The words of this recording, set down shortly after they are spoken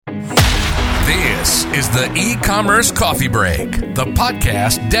is the E-commerce Coffee Break, the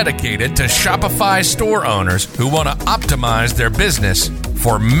podcast dedicated to Shopify store owners who want to optimize their business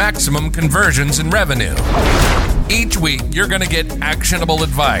for maximum conversions and revenue. Each week, you're going to get actionable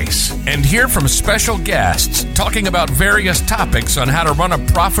advice and hear from special guests talking about various topics on how to run a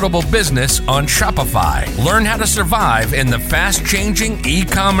profitable business on Shopify. Learn how to survive in the fast-changing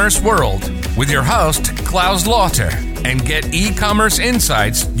e-commerce world with your host, Klaus Lauter, and get e-commerce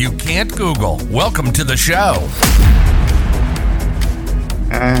insights you can't Google. Welcome to the show.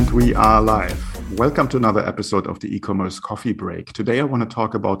 And we are live. Welcome to another episode of the e-commerce coffee break. Today, I want to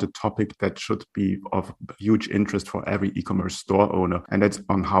talk about a topic that should be of huge interest for every e-commerce store owner, and that's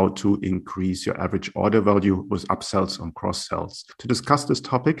on how to increase your average order value with upsells and cross-sells. To discuss this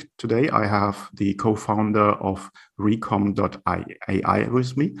topic today, I have the co-founder of Recom.ai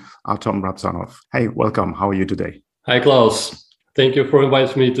with me, Artyom Rabzonov. Hey, welcome. How are you today? Hi, Klaus. Thank you for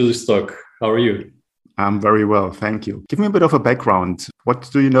inviting me to this talk. How are you? I'm very well, thank you. Give me a bit of a background. What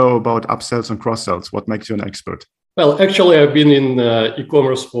do you know about upsells and cross-sells? What makes you an expert? Well, actually, I've been in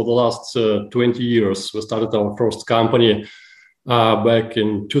e-commerce for the last 20 years. We started our first company back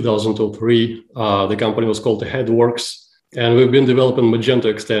in 2003. The company was called HeadWorks, and we've been developing Magento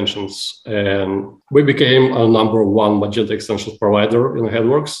extensions. And we became a number one Magento extensions provider in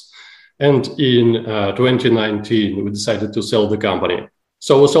HeadWorks. And in 2019, we decided to sell the company.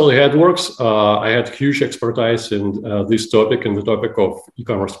 So with all the HeadWorks, I had huge expertise in this topic, in the topic of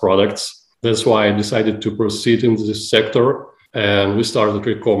e-commerce products. That's why I decided to proceed in this sector. And we started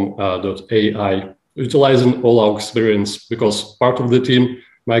Recom.ai, utilizing all our experience because part of the team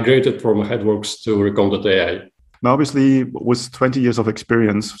migrated from HeadWorks to Recom.ai. Now, obviously, with 20 years of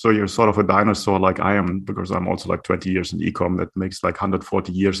experience, so you're sort of a dinosaur like I am, because I'm also like 20 years in e-com. That makes like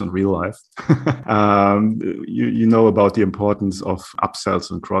 140 years in real life. You know about the importance of upsells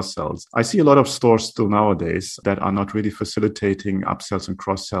and cross-sells. I see a lot of stores still nowadays that are not really facilitating upsells and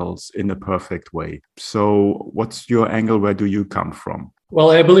cross-sells in a perfect way. So what's your angle? Where do you come from? Well,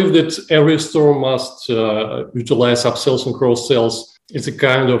 I believe that every store must utilize upsells and cross-sells. It's a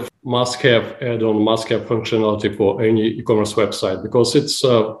kind of must-have add-on, must-have functionality for any e-commerce website because it's,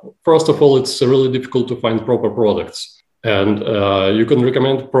 first of all, it's really difficult to find proper products. And you can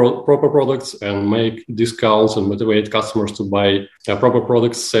recommend proper products and make discounts and motivate customers to buy a proper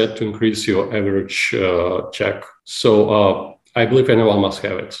product set to increase your average check. So I believe anyone must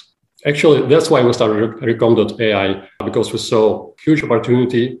have it. Actually, that's why we started Recom.ai, because we saw huge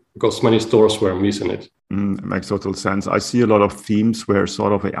opportunity because many stores were missing it. It makes total sense. I see a lot of themes where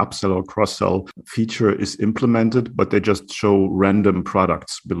sort of a upsell or cross-sell feature is implemented, but they just show random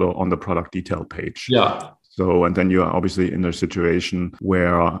products below on the product detail page. Yeah. So, and then you're obviously in a situation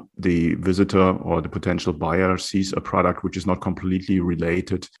where the visitor or the potential buyer sees a product which is not completely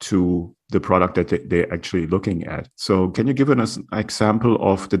related to the product that they're actually looking at. So can you give us an example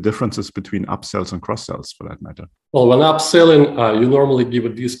of the differences between upsells and cross-sells for that matter? Well, when upselling, you normally give a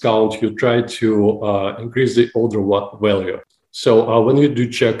discount. You try to increase the order value. So when you do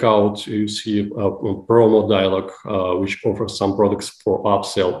checkout, you see a promo dialog, which offers some products for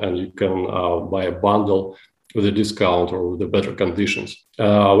upsell, and you can buy a bundle with a discount or with the better conditions.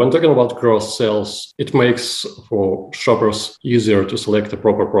 When talking about cross-sells, it makes for shoppers easier to select a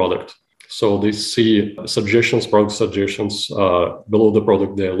proper product. So they see suggestions, product suggestions below the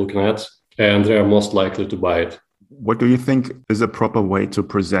product they're looking at, and they're most likely to buy it. What do you think is a proper way to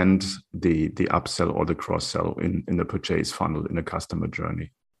present the upsell or the cross-sell in the purchase funnel in a customer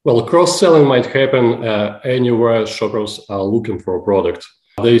journey? Well, cross-selling might happen anywhere shoppers are looking for a product.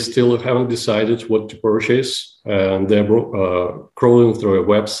 They still haven't decided what to purchase, and they're crawling through a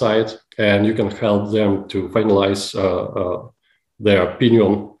website, and you can help them to finalize their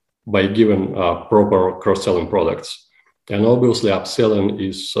opinion by giving proper cross-selling products. And obviously, upselling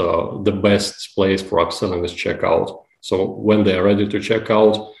is the best place for upselling is checkout. So when they're ready to check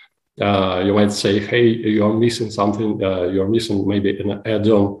out, you might say, hey, you're missing something. You're missing maybe an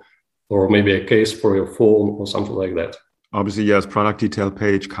add-on or maybe a case for your phone or something like that. Obviously, yes, product detail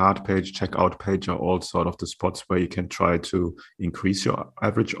page, cart page, checkout page are all sort of the spots where you can try to increase your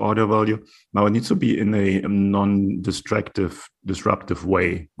average order value. Now, it needs to be in a non-disruptive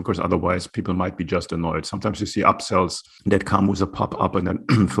way, because otherwise people might be just annoyed. Sometimes you see upsells that come with a pop-up and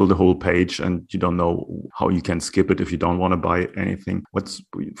then fill the whole page, and you don't know how you can skip it if you don't want to buy anything.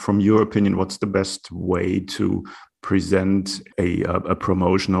 From your opinion, what's the best way to present a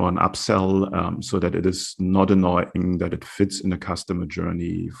promotion or an upsell so that it is not annoying, that it fits in the customer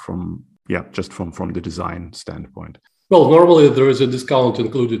journey from the design standpoint? Well, normally there is a discount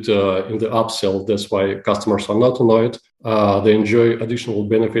included in the upsell. That's why customers are not annoyed. They enjoy additional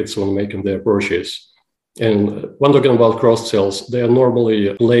benefits when making their purchase. And when talking about cross sales, they are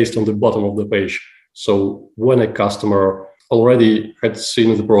normally placed on the bottom of the page. So when a customer already had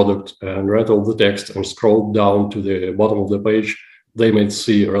seen the product and read all the text and scrolled down to the bottom of the page, they might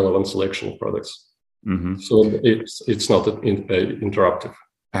see a relevant selection of products. Mm-hmm. So it's not interruptive.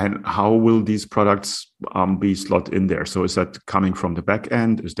 And how will these products be slotted in there? So is that coming from the back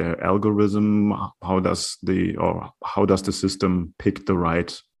end? Is there algorithm? How does the system pick the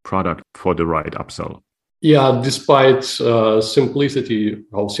right product for the right upsell? Yeah, despite simplicity,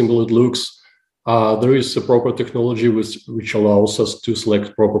 how simple it looks, there is a proper technology which allows us to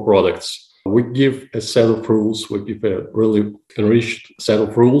select proper products. We give a set of rules. We give a really enriched set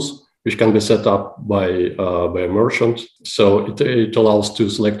of rules which can be set up by a merchant. So it allows to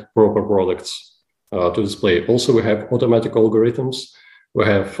select proper products to display. Also, we have automatic algorithms. We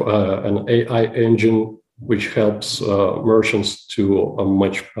have an AI engine which helps merchants to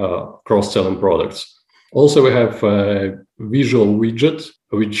match cross-selling products. Also, we have a visual widget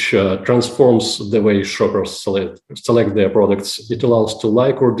which transforms the way shoppers select their products. It allows to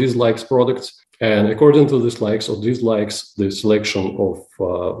like or dislike products. And according to these likes or dislikes, the selection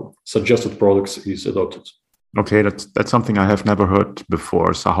of suggested products is adopted. Okay, that's something I have never heard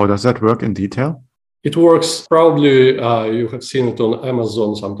before. So how does that work in detail? It works, probably you have seen it on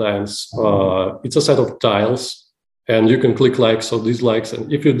Amazon sometimes. It's a set of tiles, and you can click likes or dislikes.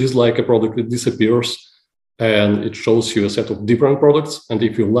 And if you dislike a product, it disappears, and it shows you a set of different products. And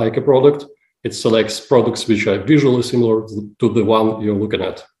if you like a product, it selects products which are visually similar to the one you're looking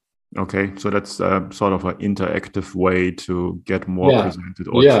at. Okay, so that's sort of an interactive way to get more presented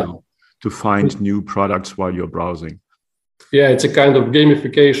or to find new products while you're browsing. Yeah, it's a kind of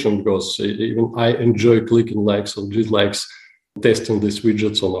gamification because even I enjoy clicking likes or dislikes, testing these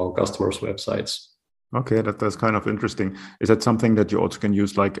widgets on our customers' websites. Okay, that's kind of interesting. Is that something that you also can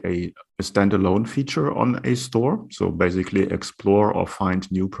use like a standalone feature on a store? So basically explore or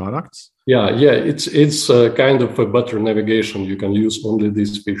find new products? Yeah, it's a kind of a better navigation. You can use only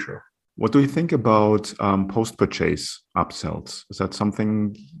this feature. What do you think about post-purchase upsells? Is that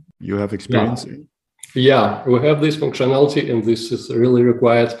something you have experience in? Yeah, we have this functionality and this is really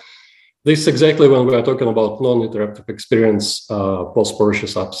required. This is exactly when we are talking about non-interactive experience,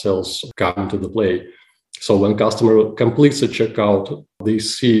 post-purchase upsells come into the play. So when customer completes a checkout, they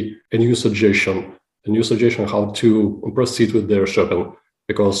see a new suggestion how to proceed with their shopping.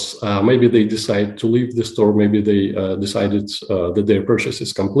 Because maybe they decide to leave the store, maybe they decided that their purchase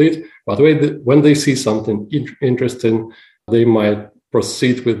is complete. But when they see something interesting, they might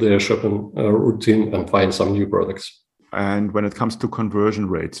proceed with their shopping routine and find some new products. And when it comes to conversion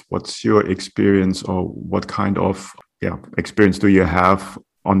rates, what's your experience or what kind of experience do you have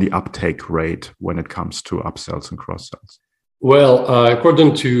on the uptake rate when it comes to upsells and cross-sells? Well,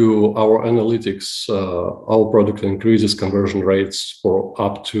 according to our analytics, our product increases conversion rates for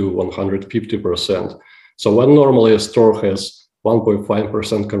up to 150%. So when normally a store has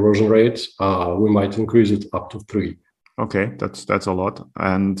 1.5% conversion rate, we might increase it up to 3%. Okay, that's a lot.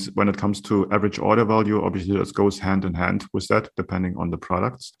 And when it comes to average order value, obviously that goes hand in hand with that, depending on the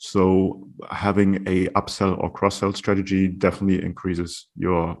products. So having a upsell or cross-sell strategy definitely increases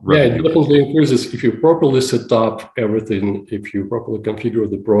your revenue. Yeah, it definitely increases if you properly set up everything, if you properly configure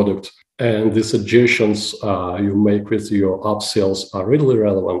the product, and the suggestions you make with your upsells are really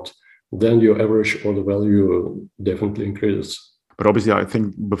relevant, then your average order value definitely increases. But obviously, I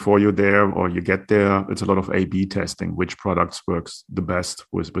think before you're there or you get there, it's a lot of A/B testing, which products works the best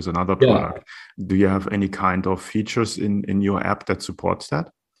with another product. Yeah. Do you have any kind of features in your app that supports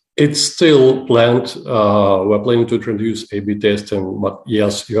that? It's still planned. We're planning to introduce A/B testing, but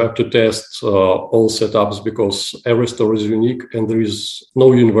yes, you have to test all setups because every store is unique and there is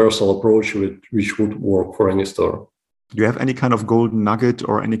no universal approach which would work for any store. Do you have any kind of golden nugget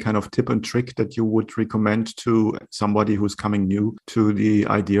or any kind of tip and trick that you would recommend to somebody who's coming new to the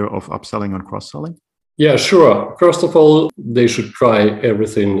idea of upselling and cross-selling? Yeah, sure. First of all, they should try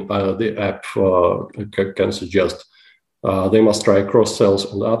everything the app can suggest. They must try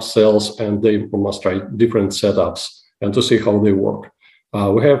cross-sells and upsells, and they must try different setups and to see how they work.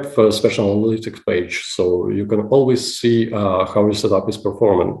 We have a special analytics page, so you can always see how your setup is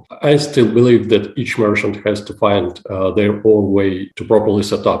performing. I still believe that each merchant has to find their own way to properly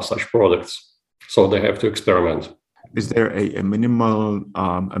set up such products, so they have to experiment. Is there a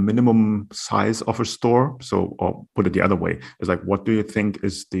minimum size of a store? So, or put it the other way, is like, what do you think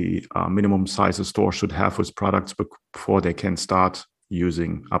is the minimum size a store should have with products before they can start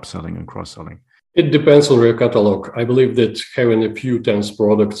using upselling and cross-selling? It depends on your catalog. I believe that having a few tens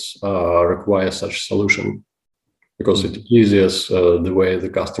products requires such solution because it eases the way the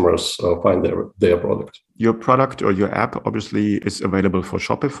customers find their product. Your product or your app obviously is available for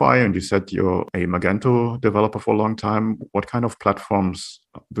Shopify, and you said you're a Magento developer for a long time. What kind of platforms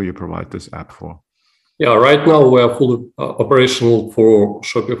do you provide this app for? Yeah, right now we are fully operational for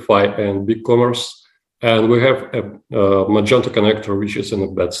Shopify and BigCommerce, and we have a Magento connector, which is in a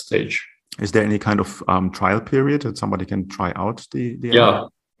beta stage. Is there any kind of trial period that somebody can try out the app?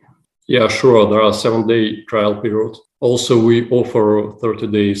 Yeah, sure. There are 7-day trial period. Also, we offer 30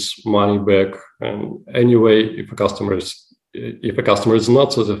 days money back. And anyway, if a customer is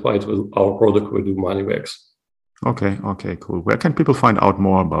not satisfied with our product, we do money backs. Okay, cool. Where can people find out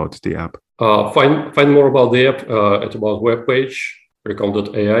more about the app? Find more about the app at our webpage,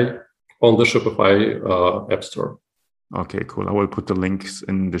 recom.ai, on the Shopify App Store. Okay, cool. I will put the links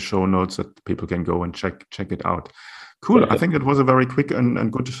in the show notes that people can go and check it out. Cool. I think it was a very quick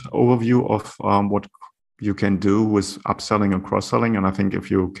and good overview of what you can do with upselling and cross-selling. And I think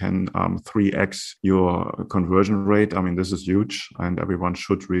if you can 3x your conversion rate, I mean, this is huge. And everyone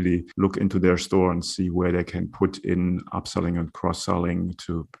should really look into their store and see where they can put in upselling and cross-selling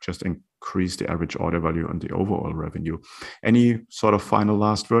to just increase the average order value and the overall revenue. Any sort of final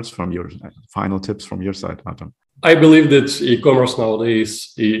tips from your side, Artyom? I believe that e-commerce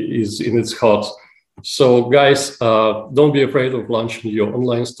nowadays is in its heart. So guys, don't be afraid of launching your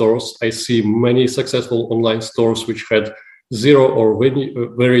online stores. I see many successful online stores which had zero or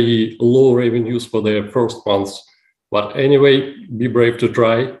very low revenues for their first months. But anyway, be brave to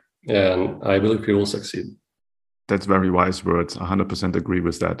try, and I believe you will succeed. That's very wise words. 100% agree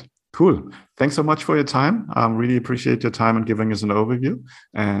with that. Cool. Thanks so much for your time. I really appreciate your time and giving us an overview,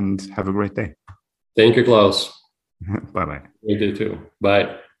 and have a great day. Thank you, Klaus. Bye-bye. You do too.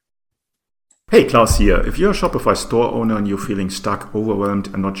 Bye. Hey, Klaus here. If you're a Shopify store owner and you're feeling stuck, overwhelmed,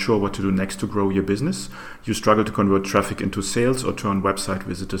 and not sure what to do next to grow your business, you struggle to convert traffic into sales or turn website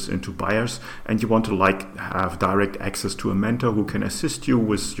visitors into buyers, and you want to have direct access to a mentor who can assist you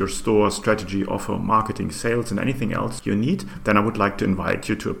with your store strategy, offer, marketing, sales, and anything else you need, then I would like to invite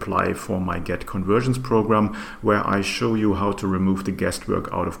you to apply for my Get Conversions program, where I show you how to remove the guesswork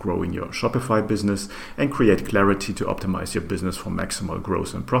out of growing your Shopify business and create clarity to optimize your business for maximal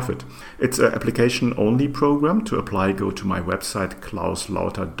growth and profit. It's a application-only program. To apply, go to my website,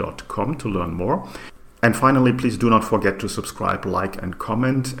 klauslauter.com, to learn more. And finally, please do not forget to subscribe, like, and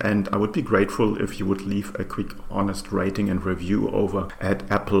comment. And I would be grateful if you would leave a quick, honest rating and review over at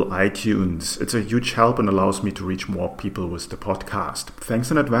Apple iTunes. It's a huge help and allows me to reach more people with the podcast.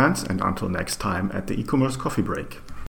 Thanks in advance, and until next time at the e-commerce coffee break.